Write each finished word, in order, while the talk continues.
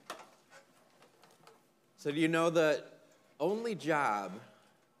So do you know the only job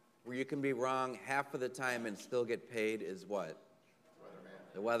where you can be wrong half of the time and still get paid is what?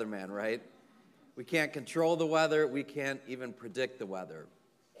 The weatherman, right? We can't control the weather. We can't even predict the weather.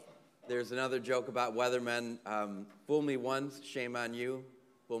 There's another joke about weathermen. Fool me once, shame on you.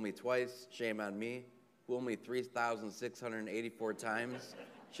 Fool me twice, shame on me. Fool me 3,684 times,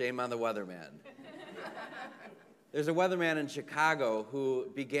 shame on the weatherman. There's a weatherman in Chicago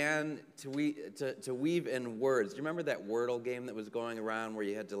who began to weave in words. Do you remember that Wordle game that was going around where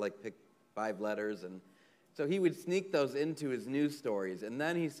you had to pick 5 letters? And so he would sneak those into his news stories, and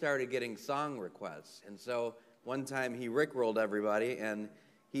then he started getting song requests. And so one time he rickrolled everybody, and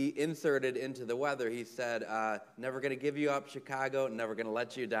he inserted into the weather, he said, never going to give you up, Chicago, never going to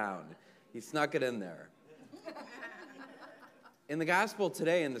let you down. He snuck it in there. In the gospel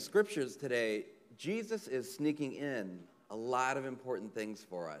today, in the scriptures today, Jesus is sneaking in a lot of important things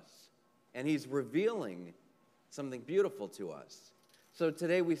for us. And he's revealing something beautiful to us. So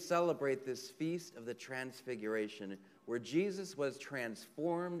today we celebrate this feast of the Transfiguration, where Jesus was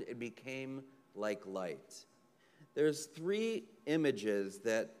transformed and became like light. There's 3 images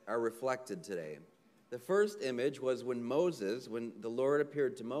that are reflected today. The first image was when the Lord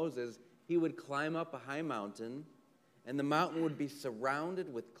appeared to Moses, he would climb up a high mountain, and the mountain would be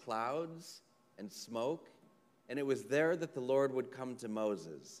surrounded with clouds and smoke, and it was there that the Lord would come to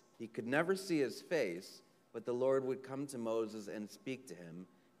Moses. He could never see his face, but the Lord would come to Moses and speak to him,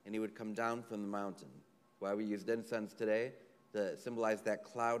 and he would come down from the mountain. Why we used incense today? To symbolize that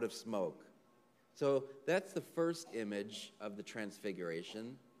cloud of smoke. So that's the first image of the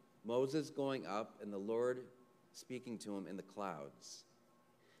Transfiguration, Moses going up and the Lord speaking to him in the clouds.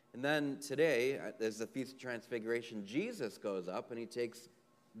 And then today, as the Feast of Transfiguration, Jesus goes up and he takes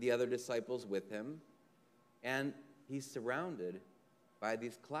the other disciples with him, and he's surrounded by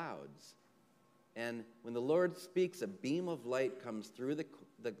these clouds. And when the Lord speaks, a beam of light comes through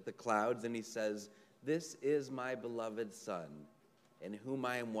the clouds, and he says, "This is my beloved Son, in whom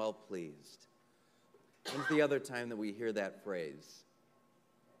I am well pleased." When's the other time that we hear that phrase?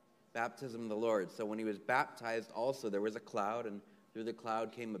 Baptism of the Lord. So when he was baptized also, there was a cloud, and through the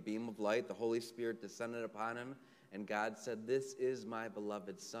cloud came a beam of light. The Holy Spirit descended upon him, and God said, "This is my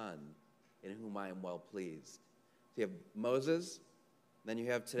beloved Son, in whom I am well pleased." So you have Moses, then you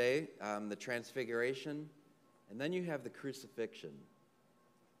have today the Transfiguration, and then you have the crucifixion.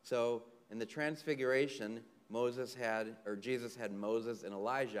 So in the Transfiguration, Jesus had Moses and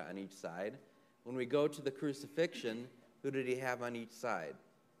Elijah on each side. When we go to the crucifixion, who did he have on each side?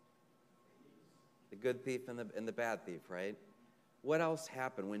 The good thief and the bad thief, right? What else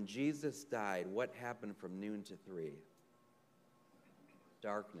happened? When Jesus died, what happened from noon to 3?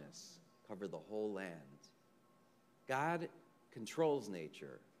 Darkness covered the whole land. God controls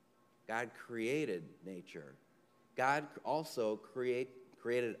nature. God created nature. God also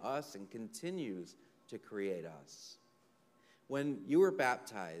created us and continues to create us. When you were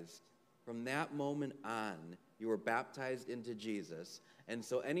baptized, from that moment on, you were baptized into Jesus. And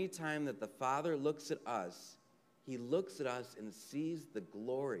so anytime that the Father looks at us, he looks at us and sees the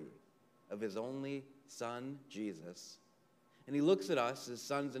glory of his only Son, Jesus. And he looks at us as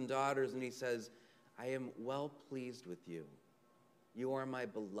sons and daughters, and he says, "I am well pleased with you. You are my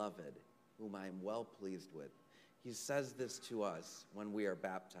beloved, whom I am well pleased with." He says this to us when we are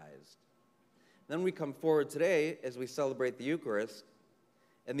baptized. Then we come forward today as we celebrate the Eucharist,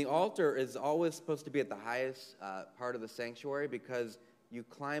 and the altar is always supposed to be at the highest part of the sanctuary because you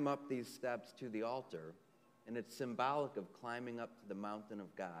climb up these steps to the altar, and it's symbolic of climbing up to the mountain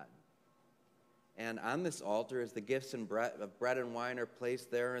of God. And on this altar, as the gifts of bread and wine are placed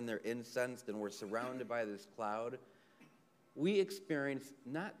there, and they're incensed, and we're surrounded by this cloud, we experience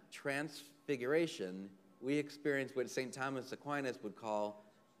not transfiguration, we experience what St. Thomas Aquinas would call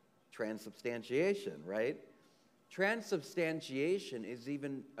transubstantiation, right? Transubstantiation is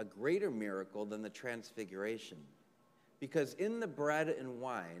even a greater miracle than the transfiguration, because in the bread and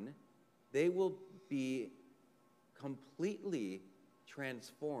wine, they will be completely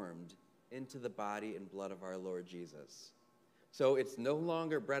transformed into the body and blood of our Lord Jesus. So it's no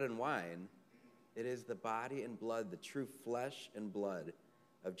longer bread and wine, it is the body and blood, the true flesh and blood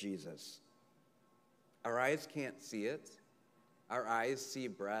of Jesus. Our eyes can't see it. Our eyes see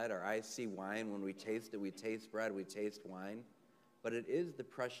bread, our eyes see wine. When we taste it, we taste bread, we taste wine. But it is the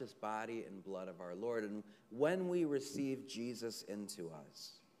precious body and blood of our Lord. And when we receive Jesus into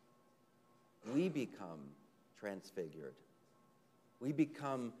us, we become transfigured. We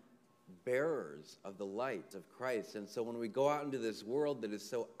become bearers of the light of Christ. And so when we go out into this world that is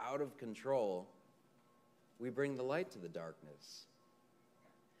so out of control, we bring the light to the darkness.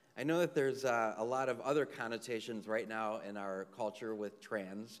 I know that there's a lot of other connotations right now in our culture with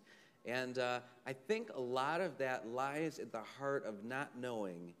trans, and I think a lot of that lies at the heart of not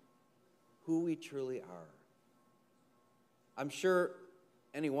knowing who we truly are. I'm sure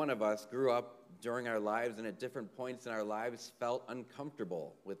any one of us grew up during our lives and at different points in our lives felt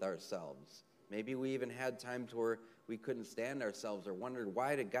uncomfortable with ourselves. Maybe we even had times where we couldn't stand ourselves or wondered,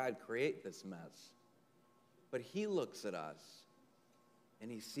 why did God create this mess? But he looks at us and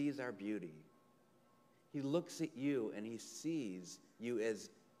he sees our beauty. He looks at you and he sees you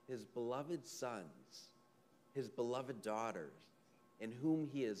as his beloved sons, his beloved daughters, in whom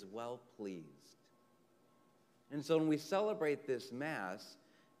he is well pleased. And so when we celebrate this Mass,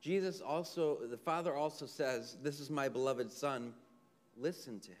 the Father also says, this is my beloved Son,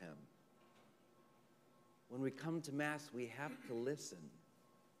 listen to him. When we come to Mass, we have to listen.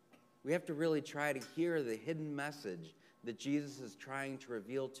 We have to really try to hear the hidden message that Jesus is trying to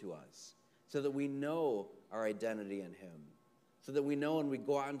reveal to us so that we know our identity in him, so that we know when we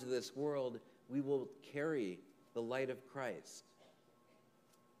go out into this world, we will carry the light of Christ.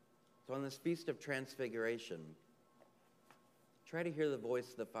 So on this Feast of Transfiguration, try to hear the voice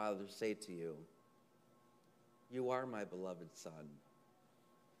of the Father say to you, you are my beloved Son.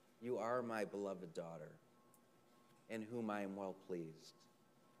 You are my beloved daughter, in whom I am well pleased.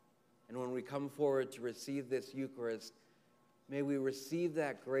 And when we come forward to receive this Eucharist, may we receive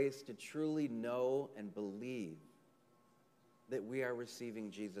that grace to truly know and believe that we are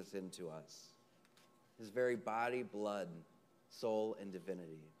receiving Jesus into us, his very body, blood, soul, and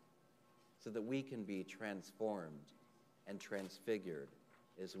divinity, so that we can be transformed and transfigured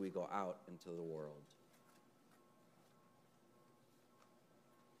as we go out into the world.